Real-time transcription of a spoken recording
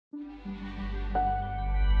He's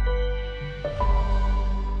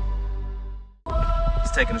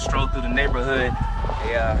taking a stroll through the neighborhood.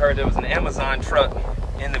 I heard there was an Amazon truck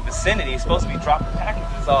in the vicinity. He's supposed to be dropping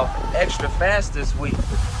packages off extra fast this week.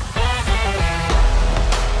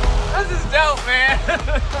 This is dope, man.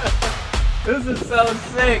 This is so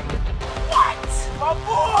sick. What? My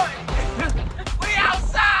boy! We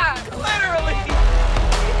outside, literally.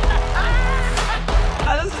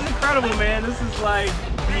 This is incredible, man. This is like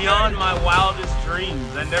beyond my wildest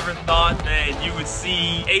dreams. I never thought that you would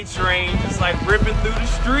see A-Train just like ripping through the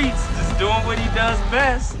streets, just doing what he does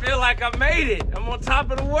best. I feel like I made it. I'm on top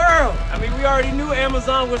of the world. I mean, we already knew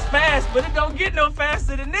Amazon was fast, but it don't get no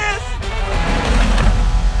faster than this.